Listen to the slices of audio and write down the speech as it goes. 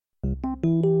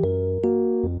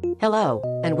Hello,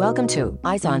 and welcome to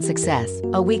Eyes on Success,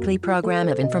 a weekly program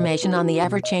of information on the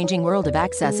ever-changing world of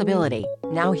accessibility.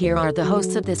 Now here are the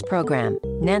hosts of this program,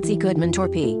 Nancy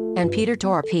Goodman-Torpey and Peter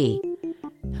Torpey.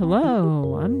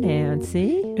 Hello, I'm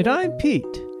Nancy. And I'm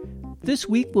Pete. This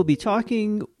week we'll be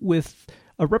talking with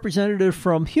a representative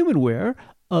from Humanware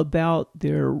about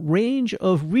their range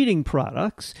of reading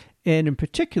products, and in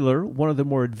particular, one of the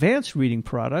more advanced reading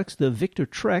products, the Victor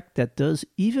Trek, that does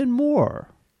even more.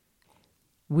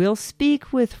 We'll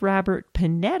speak with Robert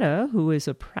Panetta, who is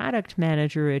a product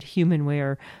manager at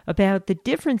Humanware, about the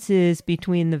differences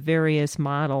between the various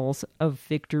models of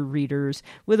Victor readers,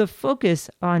 with a focus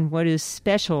on what is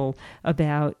special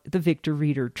about the Victor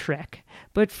Reader Trek.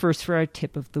 But first, for our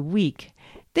tip of the week.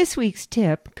 This week's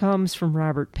tip comes from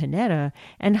Robert Panetta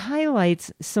and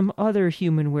highlights some other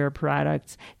Humanware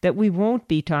products that we won't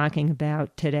be talking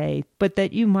about today, but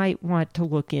that you might want to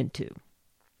look into.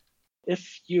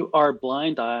 If you are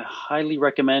blind, I highly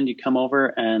recommend you come over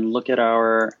and look at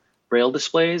our Braille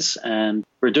displays. And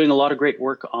we're doing a lot of great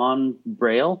work on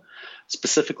Braille,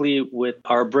 specifically with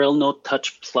our Braille Note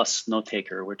Touch Plus note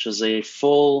taker, which is a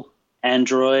full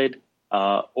Android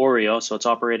Oreo. So it's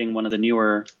operating one of the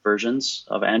newer versions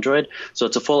of Android. So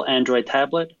it's a full Android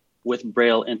tablet with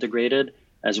Braille integrated,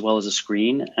 as well as a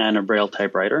screen and a Braille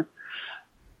typewriter.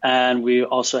 And we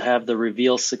also have the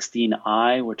Reveal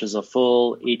 16i, which is a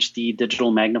full HD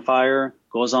digital magnifier,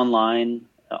 goes online,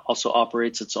 also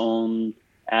operates its own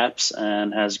apps,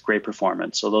 and has great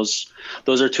performance. So those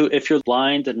are two. If you're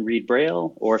blind and read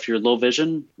Braille, or if you're low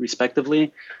vision,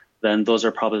 respectively, then those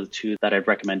are probably the two that I'd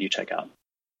recommend you check out.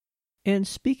 And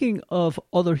speaking of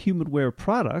other Humanware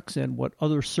products and what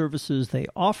other services they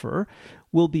offer,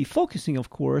 we'll be focusing,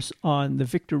 of course, on the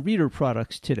Victor Reader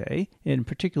products today, in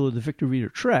particular the Victor Reader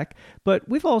Trek, but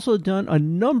we've also done a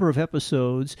number of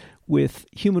episodes with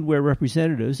Humanware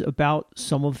representatives about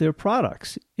some of their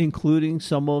products, including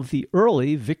some of the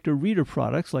early Victor Reader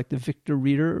products like the Victor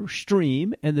Reader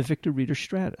Stream and the Victor Reader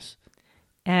Stratus.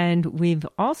 And we've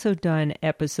also done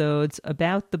episodes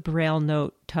about the Braille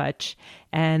Note Touch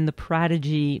and the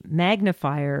Prodigy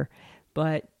magnifier,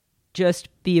 but just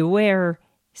be aware,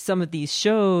 some of these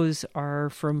shows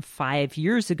are from 5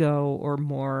 years ago or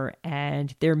more,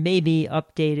 and there may be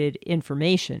updated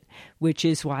information, which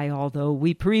is why, although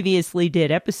we previously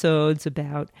did episodes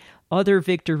about other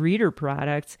Victor Reader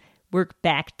products, we're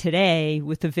back today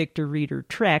with the Victor Reader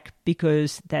Trek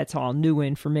because that's all new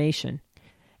information.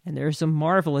 And there's some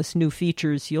marvelous new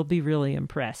features. You'll be really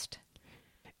impressed.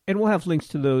 And we'll have links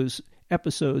to those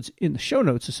episodes in the show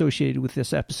notes associated with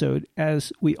this episode,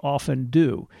 as we often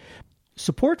do.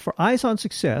 Support for Eyes on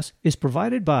Success is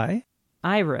provided by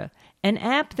Aira, an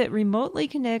app that remotely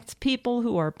connects people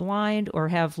who are blind or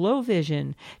have low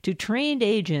vision to trained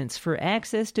agents for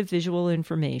access to visual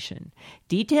information.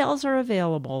 Details are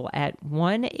available at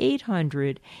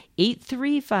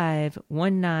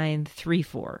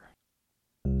 1-800-835-1934.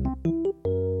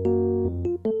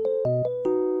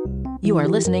 You are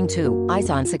listening to Eyes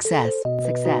on Success.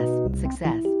 Success,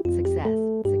 success, success,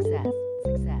 success,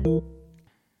 success.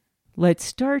 Let's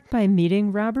start by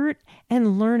meeting Robert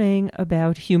and learning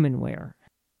about Humanware.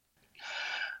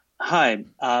 Hi,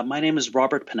 my name is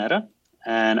Robert Panetta,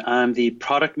 and I'm the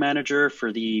product manager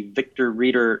for the Victor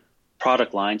Reader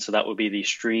product line. So that would be the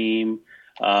Stream,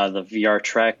 the VR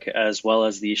Trek, as well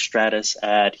as the Stratus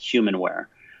at Humanware.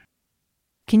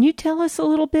 Can you tell us a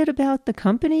little bit about the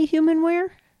company Humanware?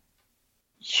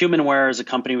 Humanware is a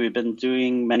company we've been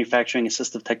doing manufacturing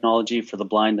assistive technology for the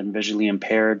blind and visually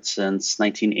impaired since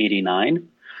 1989.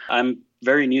 I'm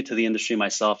very new to the industry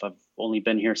myself. I've only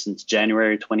been here since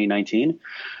January 2019.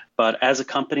 But as a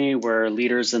company, we're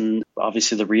leaders in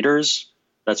obviously the readers.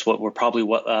 That's what we're probably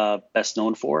best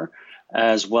known for,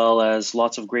 as well as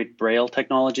lots of great Braille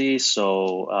technology.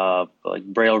 So like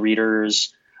Braille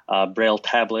readers, Braille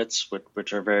tablets,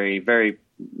 which are very, very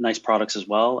nice products as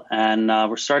well. And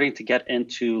we're starting to get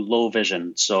into low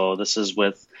vision. So this is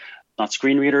with not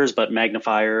screen readers, but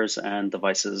magnifiers and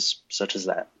devices such as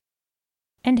that.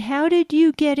 And how did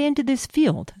you get into this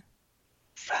field?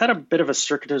 I've had a bit of a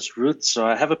circuitous route. So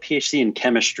I have a PhD in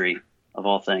chemistry, of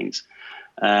all things.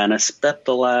 And I spent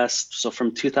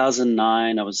from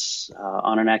 2009, I was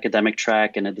on an academic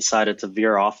track, and I decided to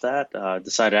veer off that,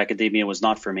 decided academia was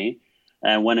not for me,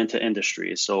 and went into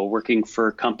industry. So working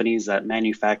for companies that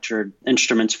manufactured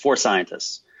instruments for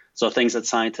scientists. So things that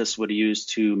scientists would use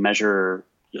to measure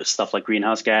stuff like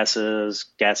greenhouse gases,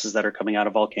 gases that are coming out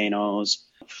of volcanoes,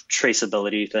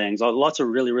 traceability things, lots of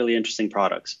really, really interesting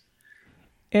products.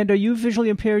 And are you visually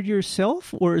impaired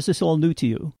yourself, or is this all new to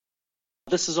you?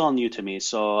 This is all new to me.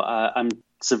 So I'm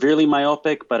severely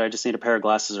myopic, but I just need a pair of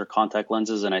glasses or contact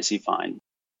lenses and I see fine.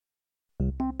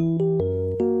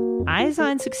 Eyes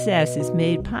on Success is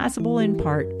made possible in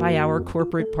part by our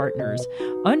corporate partners.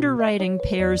 Underwriting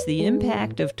pairs the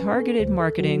impact of targeted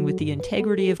marketing with the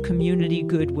integrity of community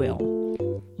goodwill.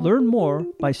 Learn more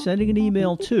by sending an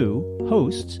email to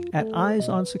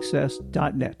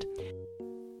hosts@eyesonsuccess.net.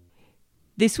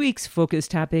 This week's focus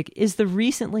topic is the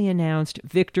recently announced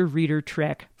Victor Reader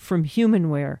Trek from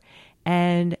Humanware.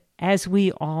 And as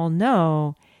we all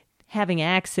know, having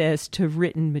access to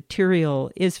written material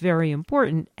is very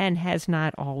important and has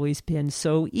not always been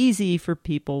so easy for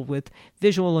people with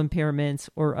visual impairments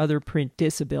or other print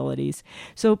disabilities.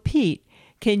 So, Pete,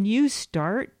 can you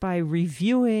start by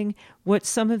reviewing what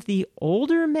some of the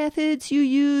older methods you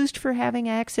used for having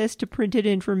access to printed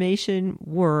information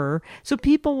were, so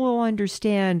people will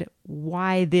understand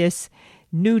why this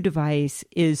new device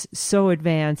is so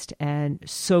advanced and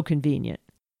so convenient?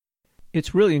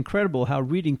 It's really incredible how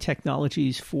reading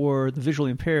technologies for the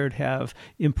visually impaired have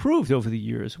improved over the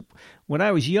years. When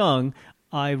I was young,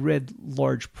 I read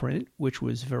large print, which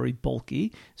was very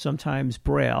bulky, sometimes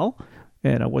Braille,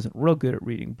 and I wasn't real good at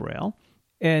reading Braille.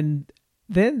 And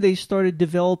then they started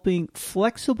developing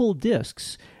flexible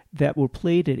discs that were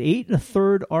played at 8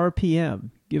 1/3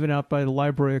 RPM, given out by the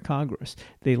Library of Congress.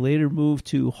 They later moved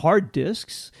to hard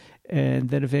discs and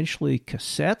then eventually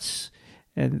cassettes.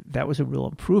 And that was a real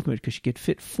improvement because you could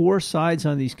fit 4 sides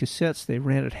on these cassettes. They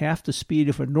ran at half the speed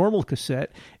of a normal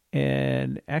cassette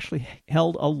and actually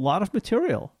held a lot of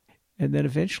material. And then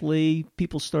eventually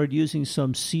people started using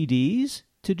some CDs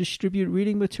to distribute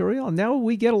reading material. And now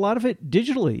we get a lot of it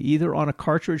digitally, either on a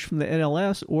cartridge from the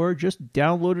NLS or just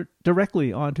download it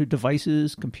directly onto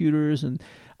devices, computers, and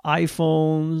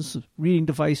iPhones, reading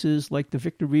devices like the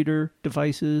Victor Reader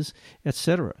devices,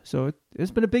 etc. So it's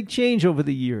been a big change over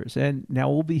the years, and now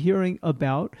we'll be hearing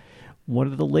about one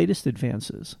of the latest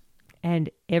advances. And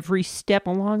every step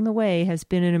along the way has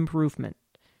been an improvement.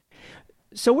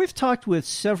 So we've talked with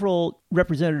several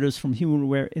representatives from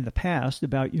Humanware in the past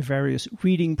about your various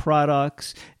reading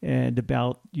products and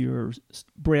about your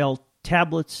Braille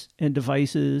tablets and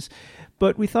devices,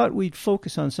 but we thought we'd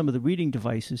focus on some of the reading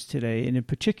devices today, and in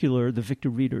particular, the Victor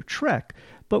Reader Trek.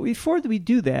 But before we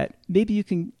do that, maybe you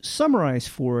can summarize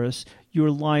for us your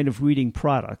line of reading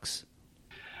products.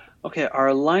 Okay,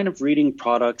 our line of reading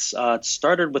products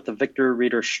started with the Victor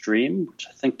Reader Stream, which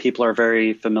I think people are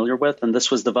very familiar with, and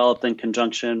this was developed in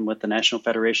conjunction with the National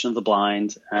Federation of the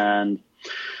Blind. And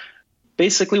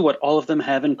basically what all of them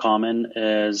have in common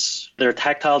is they're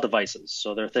tactile devices.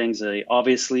 So they're things they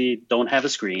obviously don't have a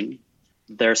screen.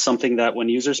 They're something that when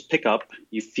users pick up,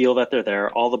 you feel that they're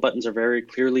there. All the buttons are very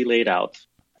clearly laid out,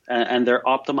 and they're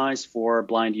optimized for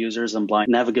blind users and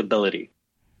blind navigability.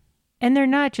 And they're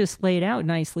not just laid out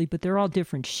nicely, but they're all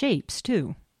different shapes,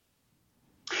 too.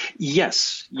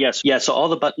 Yes. So all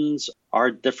the buttons are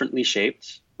differently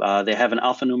shaped. They have an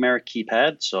alphanumeric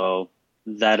keypad, so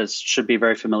that should be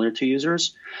very familiar to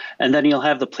users. And then you'll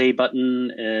have the play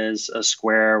button is a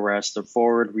square, whereas the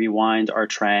forward, rewind are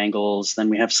triangles. Then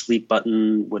we have sleep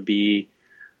button would be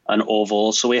an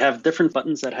oval. So we have different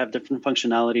buttons that have different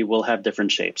functionality, will have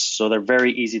different shapes. So they're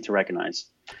very easy to recognize.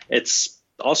 It's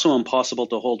also impossible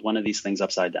to hold one of these things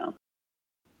upside down.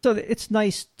 So it's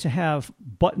nice to have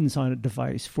buttons on a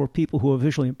device for people who are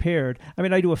visually impaired. I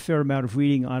mean, I do a fair amount of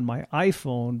reading on my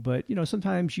iPhone, but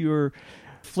sometimes you're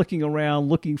flicking around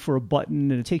looking for a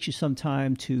button and it takes you some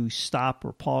time to stop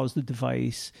or pause the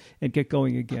device and get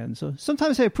going again. So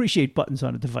sometimes I appreciate buttons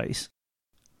on a device.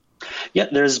 Yeah,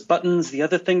 there's buttons. The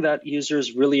other thing that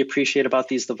users really appreciate about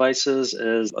these devices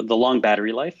is the long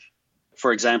battery life.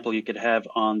 For example, you could have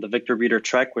on the Victor Reader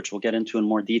Trek, which we'll get into in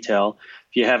more detail,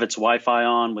 if you have its Wi-Fi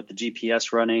on with the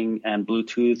GPS running and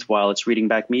Bluetooth while it's reading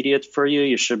back media for you,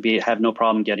 you should have no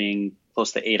problem getting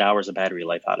close to 8 hours of battery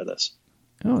life out of this.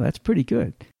 Oh, that's pretty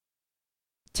good.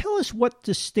 Tell us what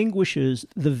distinguishes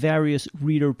the various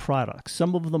reader products.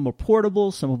 Some of them are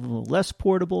portable, some of them are less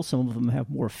portable, some of them have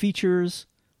more features.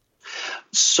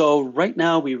 So right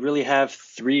now we really have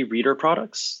 3 reader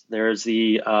products. There's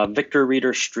the Victor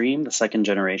Reader Stream, the 2nd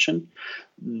generation.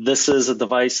 This is a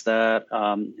device that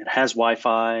it has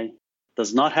Wi-Fi,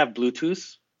 does not have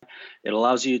Bluetooth. It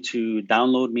allows you to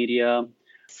download media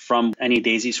from any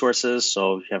DAISY sources.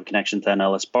 So if you have a connection to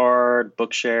NLS Bard,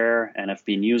 Bookshare,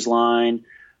 NFB Newsline,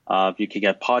 you could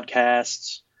get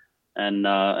podcasts and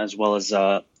as well as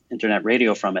internet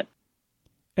radio from it.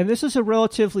 And this is a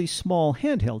relatively small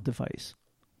handheld device.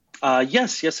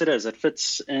 Yes, it is. It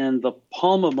fits in the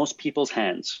palm of most people's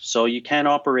hands. So you can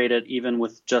operate it even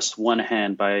with just one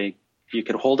hand by you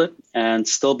could hold it and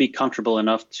still be comfortable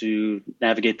enough to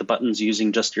navigate the buttons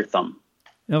using just your thumb.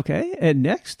 Okay, and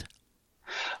next?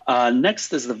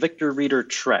 Next is the Victor Reader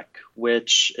Trek,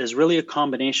 which is really a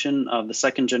combination of the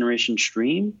second generation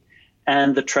Stream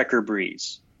and the Trekker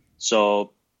Breeze.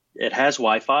 So it has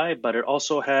Wi-Fi, but it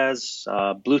also has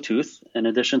Bluetooth in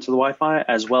addition to the Wi-Fi,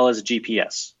 as well as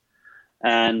GPS.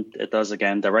 And it does,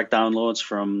 again, direct downloads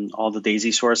from all the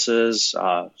DAISY sources,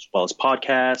 as well as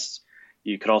podcasts.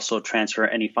 You could also transfer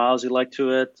any files you like to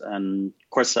it. And of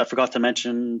course, I forgot to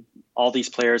mention, all these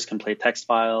players can play text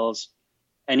files,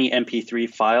 any MP3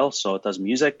 file, so it does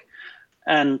music.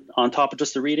 And on top of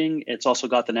just the reading, it's also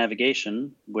got the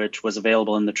navigation, which was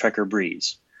available in the Trekker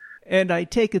Breeze. And I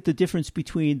take it the difference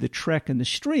between the Trek and the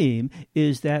Stream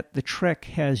is that the Trek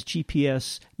has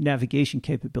GPS navigation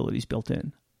capabilities built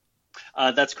in.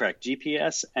 That's correct.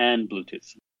 GPS and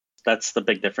Bluetooth. That's the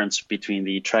big difference between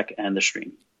the Trek and the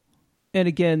Stream. And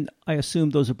again, I assume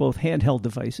those are both handheld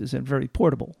devices and very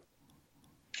portable.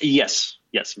 Yes,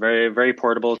 very, very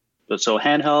portable. So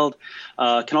handheld,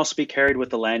 can also be carried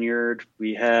with a lanyard.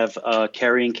 We have a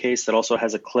carrying case that also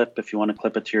has a clip if you want to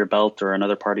clip it to your belt or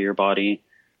another part of your body.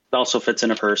 It also fits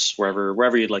in a purse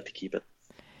wherever you'd like to keep it.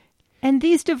 And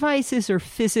these devices are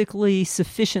physically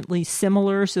sufficiently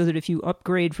similar so that if you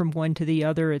upgrade from one to the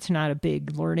other, it's not a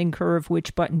big learning curve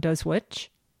which button does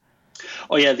which?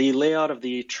 Oh, yeah. The layout of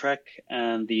the Trek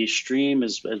and the Stream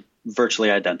is virtually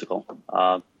identical.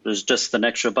 There's just an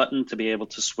extra button to be able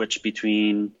to switch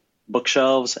between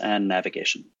bookshelves and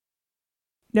navigation.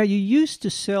 Now, you used to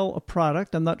sell a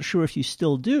product, I'm not sure if you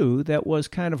still do, that was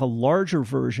kind of a larger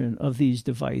version of these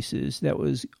devices that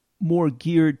was more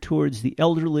geared towards the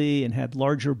elderly and had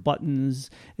larger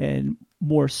buttons and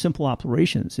more simple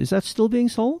operations. Is that still being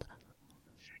sold?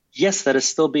 Yes, that is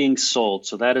still being sold.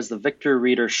 So that is the Victor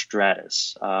Reader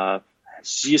Stratus.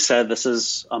 As you said, this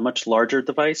is a much larger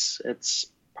device. It's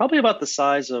probably about the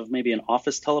size of maybe an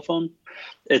office telephone.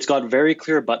 It's got very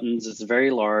clear buttons. It's very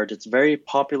large. It's very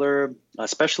popular,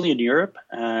 especially in Europe.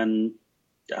 And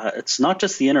it's not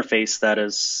just the interface that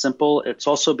is simple. It's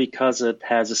also because it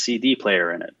has a CD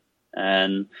player in it.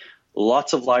 And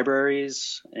lots of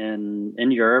libraries in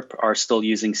Europe are still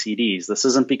using CDs. This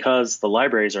isn't because the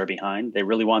libraries are behind. They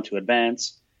really want to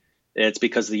advance. It's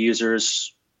because the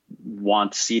users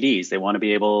want CDs. They want to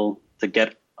be able to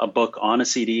get a book on a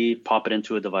CD, pop it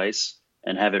into a device,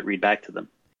 and have it read back to them.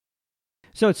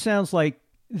 So it sounds like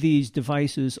these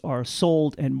devices are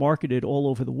sold and marketed all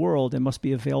over the world and must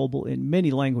be available in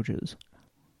many languages.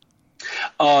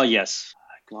 Oh, yes.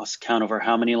 I lost count over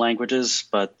how many languages,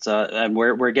 but and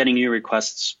we're getting new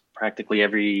requests practically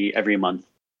every month.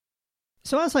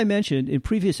 So as I mentioned, in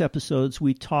previous episodes,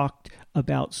 we talked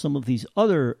about some of these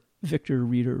other Victor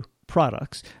Reader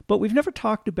products, but we've never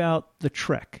talked about the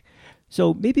Trek.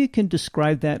 So maybe you can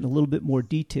describe that in a little bit more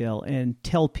detail and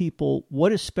tell people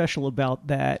what is special about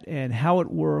that and how it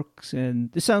works.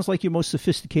 And this sounds like your most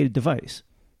sophisticated device.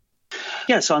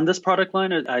 Yeah, so on this product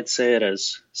line, I'd say it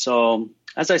is. So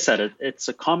as I said, it's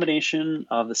a combination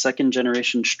of the second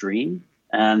generation Stream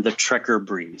and the Trekker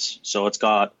Breeze. So it's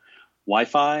got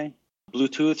Wi-Fi,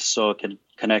 Bluetooth, so it can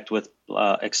connect with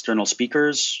external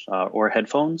speakers or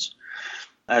headphones,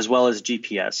 as well as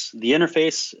GPS. The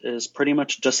interface is pretty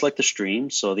much just like the Stream,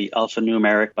 so the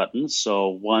alphanumeric buttons, so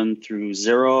 1 through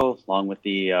 0, along with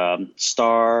the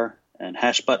star and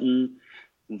hash button.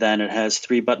 Then it has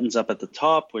 3 buttons up at the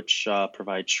top, which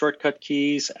provide shortcut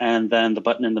keys, and then the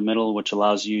button in the middle, which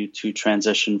allows you to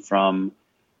transition from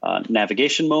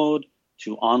navigation mode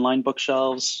to online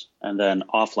bookshelves, and then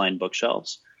offline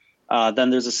bookshelves. Then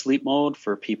there's a sleep mode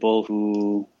for people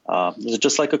who, it's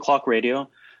just like a clock radio,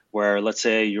 where let's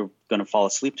say you're going to fall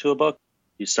asleep to a book,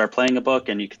 you start playing a book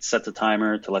and you can set the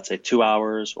timer to, let's say, 2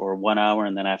 hours or 1 hour.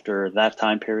 And then after that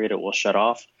time period, it will shut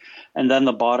off. And then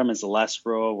the bottom is the last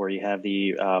row where you have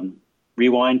the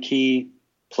rewind key,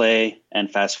 play, and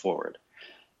fast forward.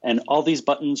 And all these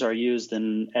buttons are used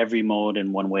in every mode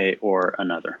in one way or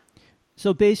another.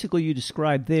 So basically you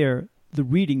described there the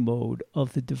reading mode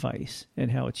of the device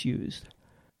and how it's used.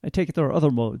 I take it there are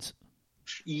other modes.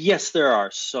 Yes, there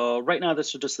are. So right now,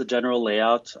 this is just the general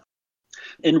layout.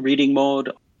 In reading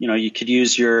mode, you could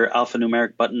use your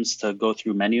alphanumeric buttons to go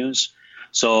through menus.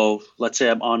 So let's say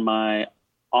I'm on my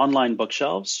online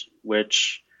bookshelves,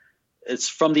 which it's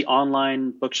from the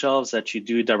online bookshelves that you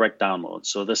do direct download.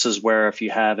 So this is where if you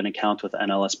have an account with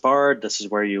NLS Bard, this is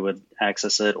where you would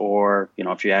access it. Or,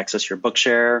 if you access your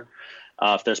Bookshare,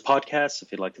 if there's podcasts,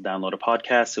 if you'd like to download a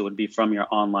podcast, it would be from your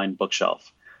online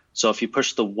bookshelf. So if you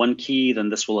push the 1 key, then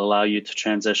this will allow you to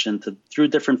transition through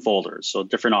different folders, so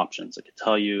different options. It could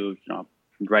tell you,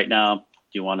 right now,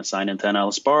 you want to sign into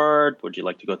NLS Bard? Would you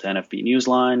like to go to NFB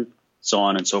Newsline? So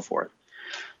on and so forth.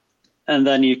 And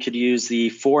then you could use the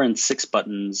 4 and 6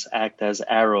 buttons act as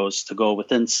arrows to go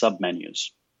within submenus.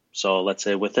 So let's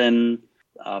say within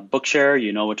Bookshare,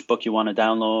 you know which book you want to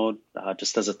download.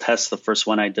 Just as a test, the first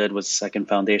one I did was Second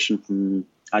Foundation from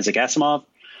Isaac Asimov.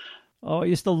 Oh, I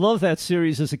used to love that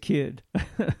series as a kid.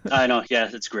 I know. Yeah,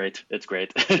 it's great. It's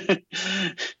great.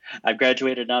 I've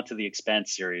graduated now to the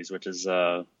Expanse series, which is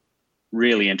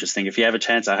really interesting. If you have a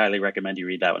chance, I highly recommend you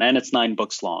read that one. And it's 9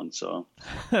 books long. So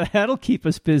that'll keep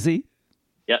us busy.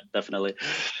 Yeah, definitely.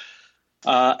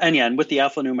 And with the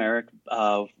alphanumeric,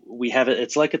 we have it.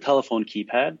 It's like a telephone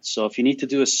keypad. So if you need to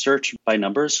do a search by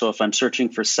numbers, so if I'm searching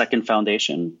for Second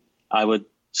Foundation, I would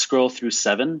scroll through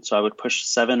 7. So I would push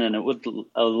 7 and it would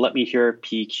let me hear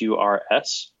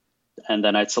PQRS. And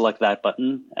then I'd select that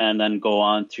button and then go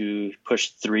on to push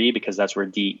 3 because that's where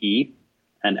DE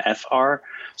and FR.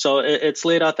 So it's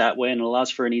laid out that way and it allows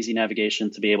for an easy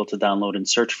navigation to be able to download and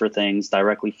search for things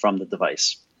directly from the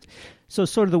device. So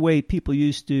sort of the way people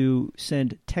used to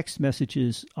send text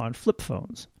messages on flip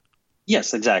phones.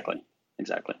 Yes, exactly.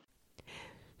 Exactly.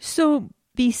 So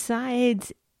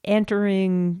besides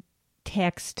entering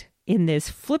text in this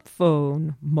flip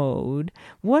phone mode,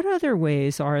 what other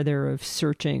ways are there of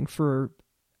searching for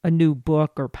a new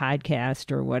book or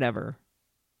podcast or whatever?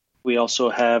 We also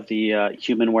have the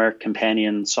HumanWare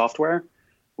Companion software,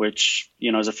 which,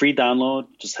 is a free download.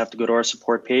 Just have to go to our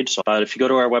support page. So if you go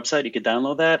to our website, you could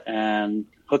download that and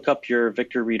hook up your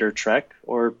Victor Reader Trek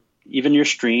or even your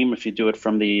stream if you do it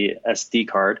from the SD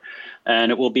card.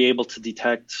 And it will be able to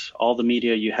detect all the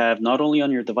media you have, not only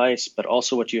on your device, but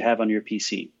also what you have on your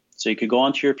PC. So you could go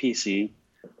onto your PC,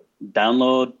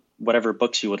 download whatever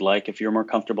books you would like if you're more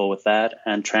comfortable with that,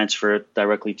 and transfer it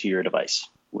directly to your device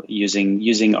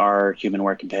using our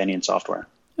HumanWare Companion software.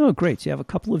 Oh, great. So you have a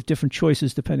couple of different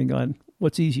choices depending on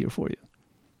what's easier for you.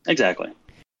 Exactly.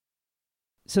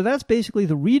 So that's basically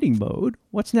the reading mode.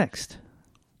 What's next?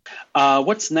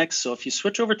 What's next? So if you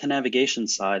switch over to navigation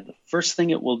side, the first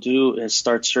thing it will do is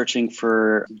start searching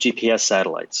for GPS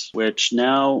satellites, which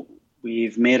now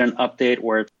we've made an update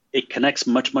where it connects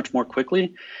much, much more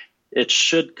quickly. It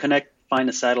should find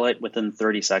a satellite within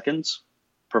 30 seconds,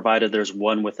 provided there's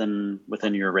one within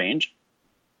your range.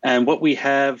 And what we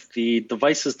have, the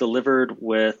device is delivered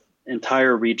with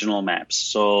entire regional maps.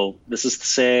 So this is to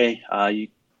say, I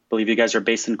believe you guys are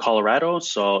based in Colorado.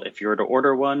 So if you were to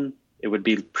order one, it would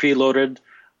be preloaded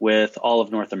with all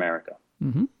of North America.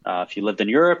 Mm-hmm. If you lived in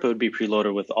Europe, it would be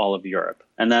preloaded with all of Europe.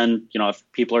 And then,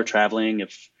 if people are traveling,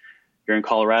 if you're in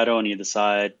Colorado and you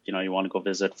decide, you want to go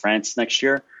visit France next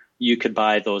year, you could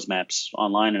buy those maps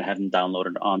online and have them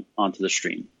downloaded onto the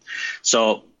stream.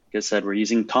 So, like I said, we're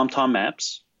using TomTom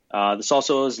Maps. This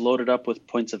also is loaded up with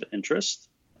points of interest.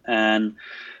 And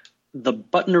the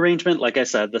button arrangement, like I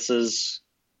said, this is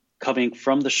coming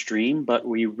from the stream, but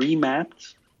we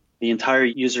remapped the entire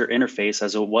user interface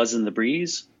as it was in the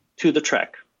Breeze to the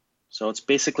Trek. So it's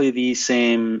basically the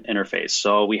same interface.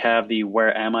 So we have the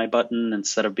Where Am I button,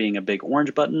 instead of being a big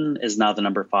orange button, is now the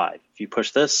number 5. If you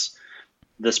push this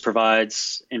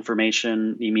provides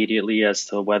information immediately as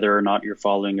to whether or not you're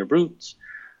following your route,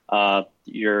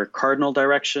 your cardinal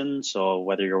direction, so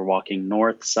whether you're walking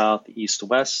north, south, east,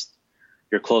 west,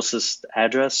 your closest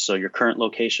address, so your current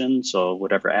location, so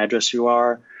whatever address you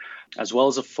are, as well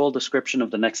as a full description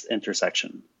of the next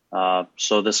intersection.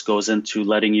 So this goes into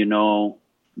letting you know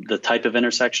the type of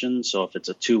intersection, so if it's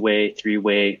a 2-way,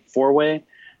 3-way, 4-way,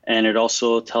 and it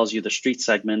also tells you the street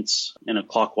segments in a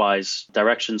clockwise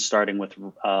direction starting with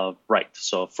right.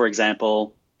 So for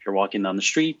example, if you're walking down the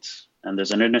street and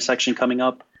there's an intersection coming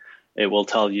up, it will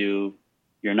tell you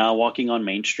you're now walking on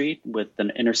Main Street with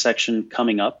an intersection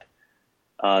coming up.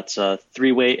 It's a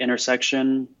 3-way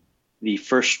intersection. The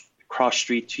first cross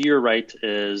street to your right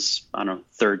is,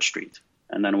 3rd Street,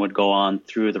 and then it would go on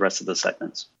through the rest of the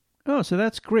segments. Oh, so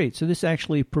that's great. So this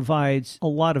actually provides a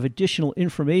lot of additional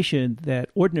information that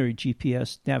ordinary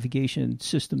GPS navigation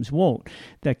systems won't,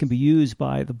 that can be used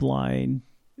by the blind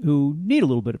who need a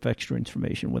little bit of extra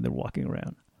information when they're walking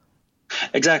around.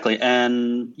 Exactly.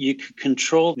 And you could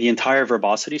control the entire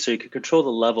verbosity, so you could control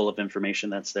the level of information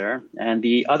that's there. And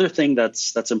the other thing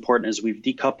that's important is we've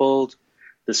decoupled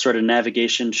this sort of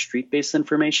navigation street-based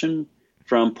information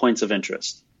from points of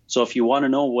interest. So if you want to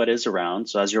know what is around,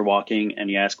 so as you're walking and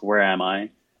you ask, where am I?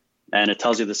 And it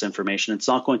tells you this information, it's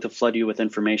not going to flood you with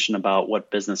information about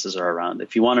what businesses are around.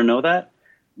 If you want to know that,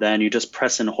 then you just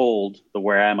press and hold the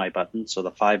where am I button, so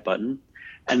the 5 button,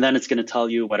 and then it's going to tell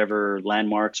you whatever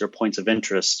landmarks or points of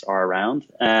interest are around.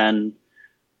 And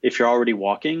if you're already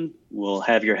walking, we'll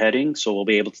have your heading, so we'll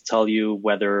be able to tell you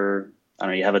whether I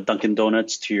don't know, you have a Dunkin'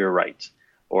 Donuts to your right,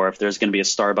 or if there's going to be a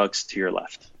Starbucks to your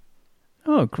left.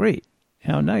 Oh, great.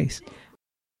 How nice.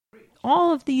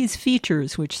 All of these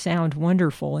features, which sound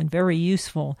wonderful and very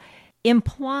useful,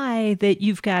 imply that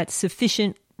you've got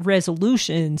sufficient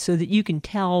resolution so that you can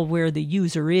tell where the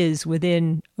user is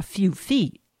within a few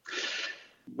feet.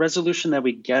 Resolution that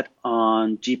we get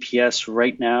on GPS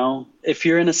right now, if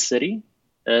you're in a city,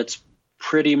 it's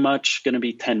pretty much going to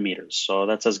be 10 meters. So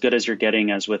that's as good as you're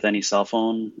getting as with any cell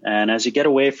phone. And as you get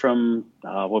away from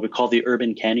what we call the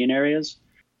urban canyon areas,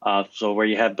 so where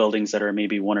you have buildings that are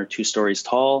maybe 1 or 2 stories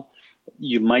tall,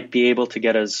 you might be able to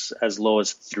get as low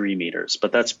as 3 meters.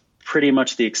 But that's pretty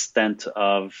much the extent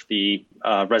of the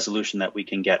resolution that we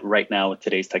can get right now with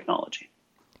today's technology.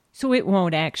 So it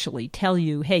won't actually tell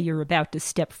you, hey, you're about to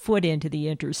step foot into the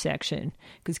intersection,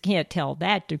 because you can't tell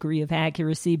that degree of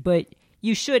accuracy, but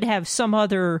you should have some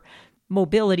other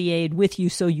mobility aid with you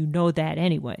so you know that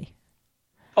anyway.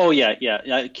 Oh,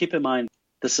 yeah. Keep in mind,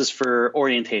 this is for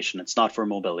orientation. It's not for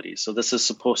mobility. So this is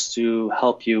supposed to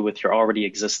help you with your already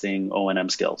existing O&M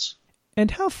skills. And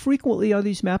how frequently are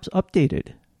these maps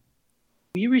updated?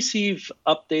 We receive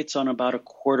updates on about a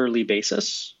quarterly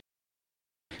basis.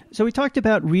 So we talked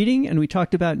about reading and we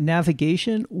talked about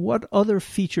navigation. What other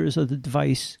features of the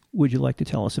device would you like to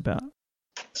tell us about?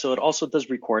 So it also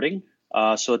does recording.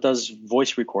 So it does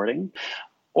voice recording,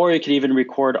 or you can even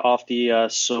record off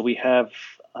so we have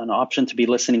an option to be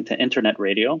listening to internet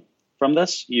radio from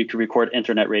this. You can record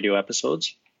internet radio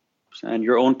episodes and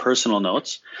your own personal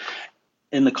notes.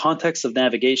 In the context of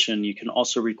navigation, you can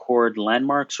also record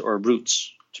landmarks or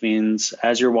routes, which means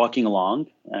as you're walking along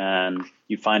and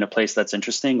you find a place that's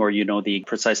interesting, or you know the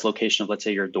precise location of, let's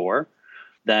say, your door,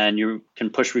 then you can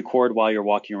push record while you're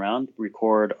walking around,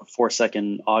 record a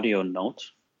 4-second audio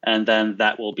note, and then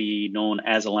that will be known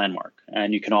as a landmark.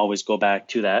 And you can always go back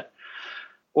to that.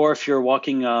 Or if you're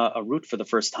walking a route for the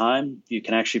first time, you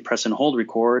can actually press and hold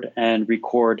record and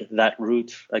record that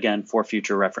route again for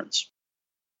future reference.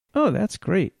 Oh, that's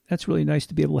great. That's really nice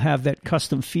to be able to have that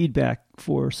custom feedback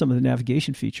for some of the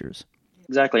navigation features.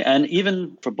 Exactly. And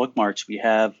even for bookmarks, we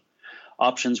have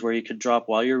options where you could drop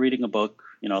while you're reading a book,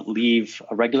 leave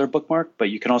a regular bookmark, but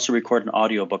you can also record an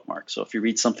audio bookmark. So if you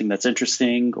read something that's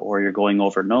interesting or you're going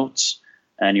over notes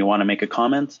and you want to make a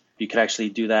comment, you could actually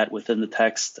do that within the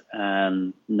text.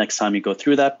 And next time you go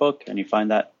through that book and you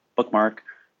find that bookmark,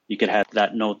 you could have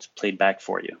that note played back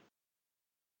for you.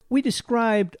 We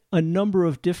described a number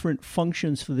of different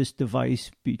functions for this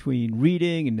device between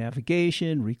reading and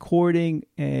navigation, recording,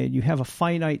 and you have a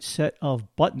finite set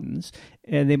of buttons,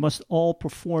 and they must all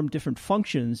perform different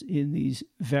functions in these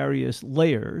various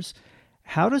layers.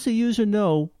 How does a user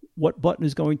know what button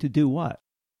is going to do what?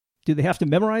 Do they have to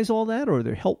memorize all that, or are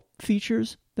there help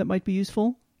features that might be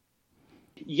useful?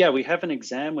 Yeah, we have an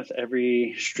exam with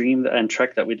every stream and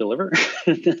trek that we deliver.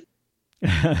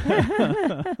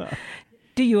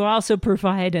 Do you also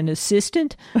provide an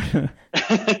assistant?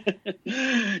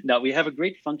 No, we have a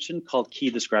great function called key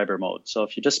describer mode. So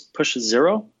if you just push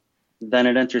 0, then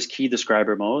it enters key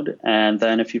describer mode. And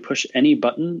then if you push any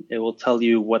button, it will tell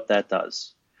you what that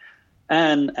does.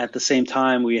 And at the same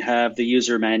time, we have the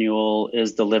user manual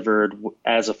is delivered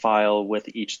as a file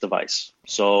with each device.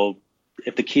 So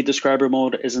if the key describer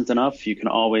mode isn't enough, you can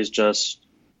always just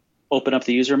open up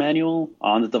the user manual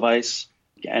on the device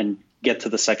and get to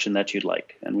the section that you'd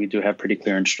like. And we do have pretty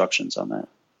clear instructions on that.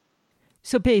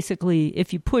 So basically,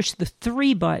 if you push the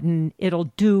 3 button, it'll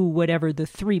do whatever the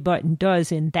 3 button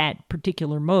does in that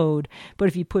particular mode. But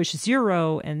if you push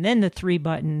 0 and then the 3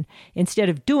 button, instead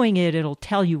of doing it, it'll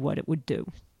tell you what it would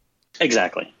do.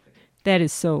 Exactly. That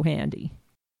is so handy.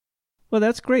 Well,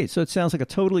 that's great. So it sounds like a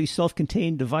totally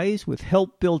self-contained device with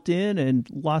help built in and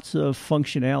lots of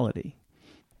functionality.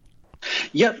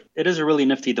 Yep, it is a really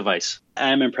nifty device.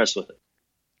 I'm impressed with it.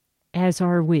 As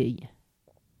are we.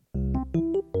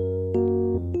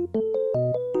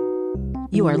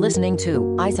 You are listening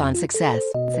to Eyes on Success.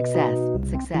 Success,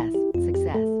 success,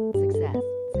 success, success,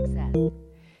 success.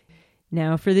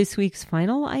 Now for this week's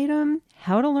final item,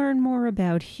 how to learn more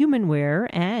about HumanWare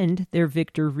and their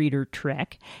Victor Reader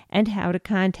Trek, and how to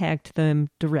contact them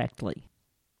directly.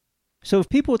 So if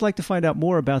people would like to find out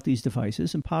more about these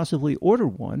devices and possibly order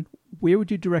one, where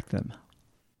would you direct them?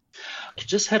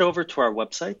 Just head over to our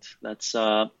website. That's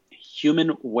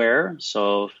HumanWare,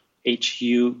 so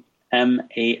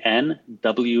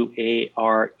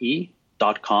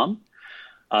HumanWare.com.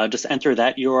 Just enter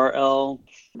that URL.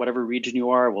 Whatever region you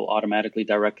are will automatically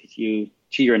direct you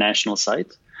to your national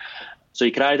site. So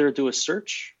you could either do a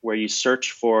search where you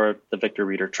search for the Victor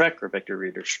Reader Trek or Victor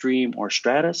Reader Stream or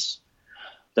Stratus.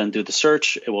 Then do the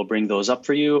search. It will bring those up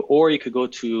for you. Or you could go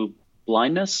to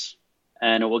blindness,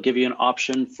 and it will give you an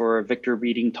option for Victor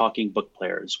Reading Talking Book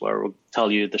Players, where it will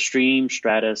tell you the Stream,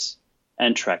 Stratus,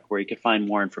 and Trek, where you can find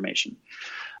more information.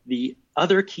 The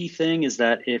other key thing is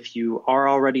that if you are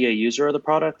already a user of the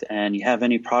product and you have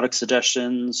any product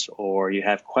suggestions or you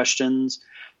have questions,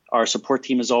 our support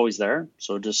team is always there.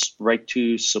 So just write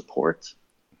to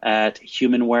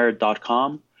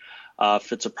support@humanware.com.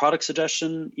 If it's a product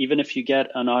suggestion, even if you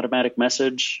get an automatic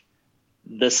message,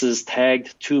 this is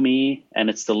tagged to me and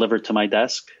it's delivered to my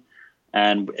desk.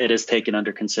 And it is taken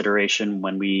under consideration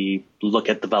when we look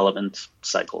at development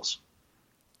cycles.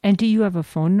 And do you have a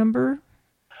phone number?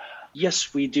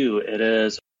 Yes, we do.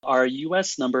 Our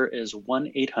US number is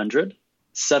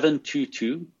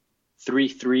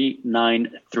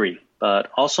 1-800-722-3393.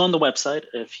 But also on the website,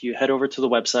 if you head over to the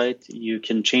website, you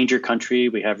can change your country.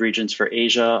 We have regions for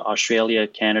Asia, Australia,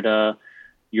 Canada,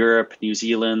 Europe, New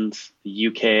Zealand, the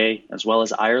UK, as well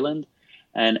as Ireland.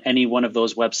 And any one of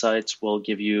those websites will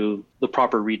give you the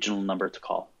proper regional number to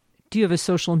call. Do you have a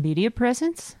social media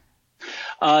presence?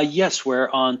 Yes, we're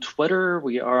on Twitter,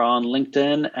 we are on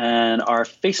LinkedIn, and our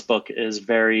Facebook is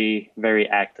very, very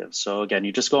active. So again,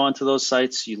 you just go onto those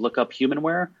sites, you look up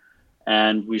Humanware,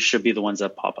 and we should be the ones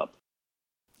that pop up.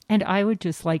 And I would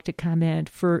just like to comment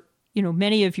for,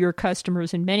 many of your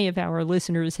customers and many of our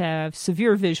listeners have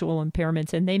severe visual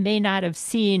impairments, and they may not have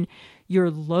seen your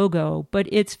logo, but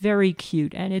it's very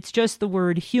cute. And it's just the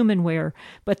word Humanware,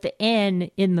 but the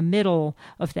N in the middle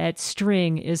of that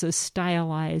string is a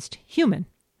stylized human.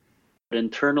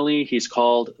 Internally, he's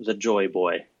called the Joy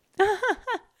Boy.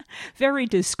 Very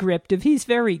descriptive. He's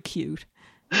very cute.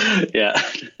 Yeah.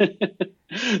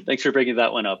 Thanks for bringing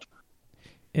that one up.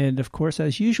 And of course,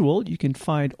 as usual, you can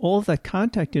find all of that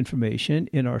contact information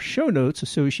in our show notes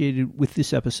associated with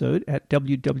this episode at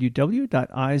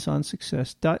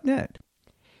www.eyesonsuccess.net.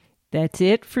 That's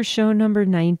it for show number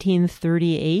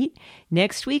 1938.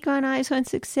 Next week on Eyes on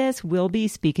Success, we'll be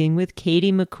speaking with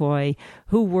Katie McCoy,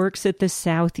 who works at the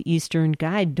Southeastern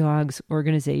Guide Dogs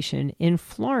organization in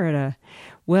Florida.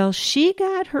 Well, she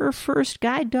got her first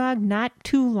guide dog not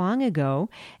too long ago,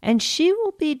 and she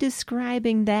will be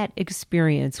describing that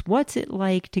experience. What's it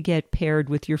like to get paired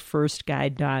with your first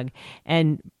guide dog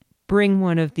and bring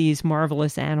one of these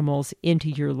marvelous animals into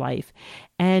your life?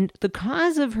 And the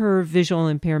cause of her visual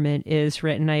impairment is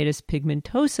retinitis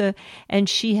pigmentosa, and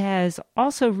she has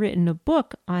also written a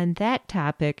book on that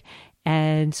topic,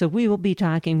 and so we will be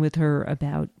talking with her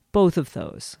about both of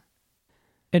those.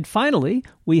 And finally,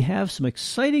 we have some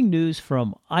exciting news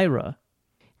from Aira.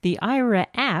 The Aira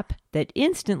app that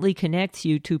instantly connects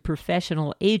you to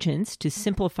professional agents to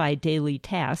simplify daily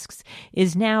tasks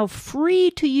is now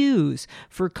free to use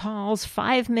for calls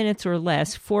 5 minutes or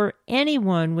less for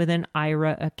anyone with an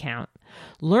Aira account.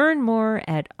 Learn more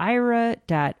at aira.io/free.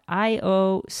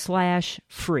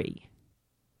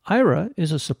 Aira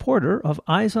is a supporter of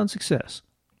Eyes on Success.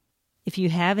 If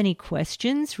you have any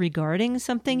questions regarding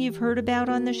something you've heard about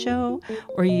on the show,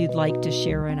 or you'd like to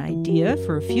share an idea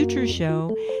for a future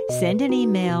show, send an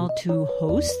email to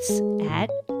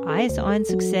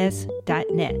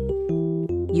hosts@eyesonsuccess.net.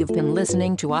 You've been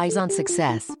listening to Eyes on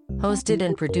Success, hosted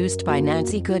and produced by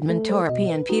Nancy Goodman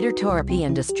Torpy and Peter Torpy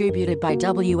and distributed by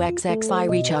WXXI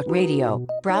Reach Out Radio.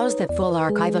 Browse the full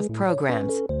archive of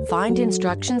programs, find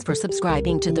instructions for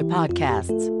subscribing to the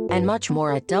podcasts, and much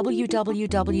more at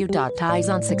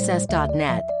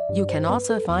www.eyesonsuccess.net. You can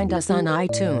also find us on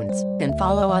iTunes and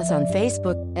follow us on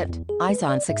Facebook at Eyes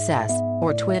on Success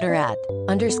or Twitter at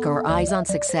 _Eyes on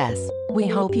Success. We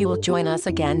hope you will join us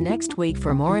again next week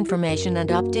for more information and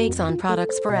updates on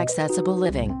products for accessible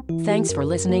living. Thanks for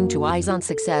listening to Eyes on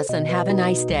Success and have a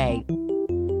nice day.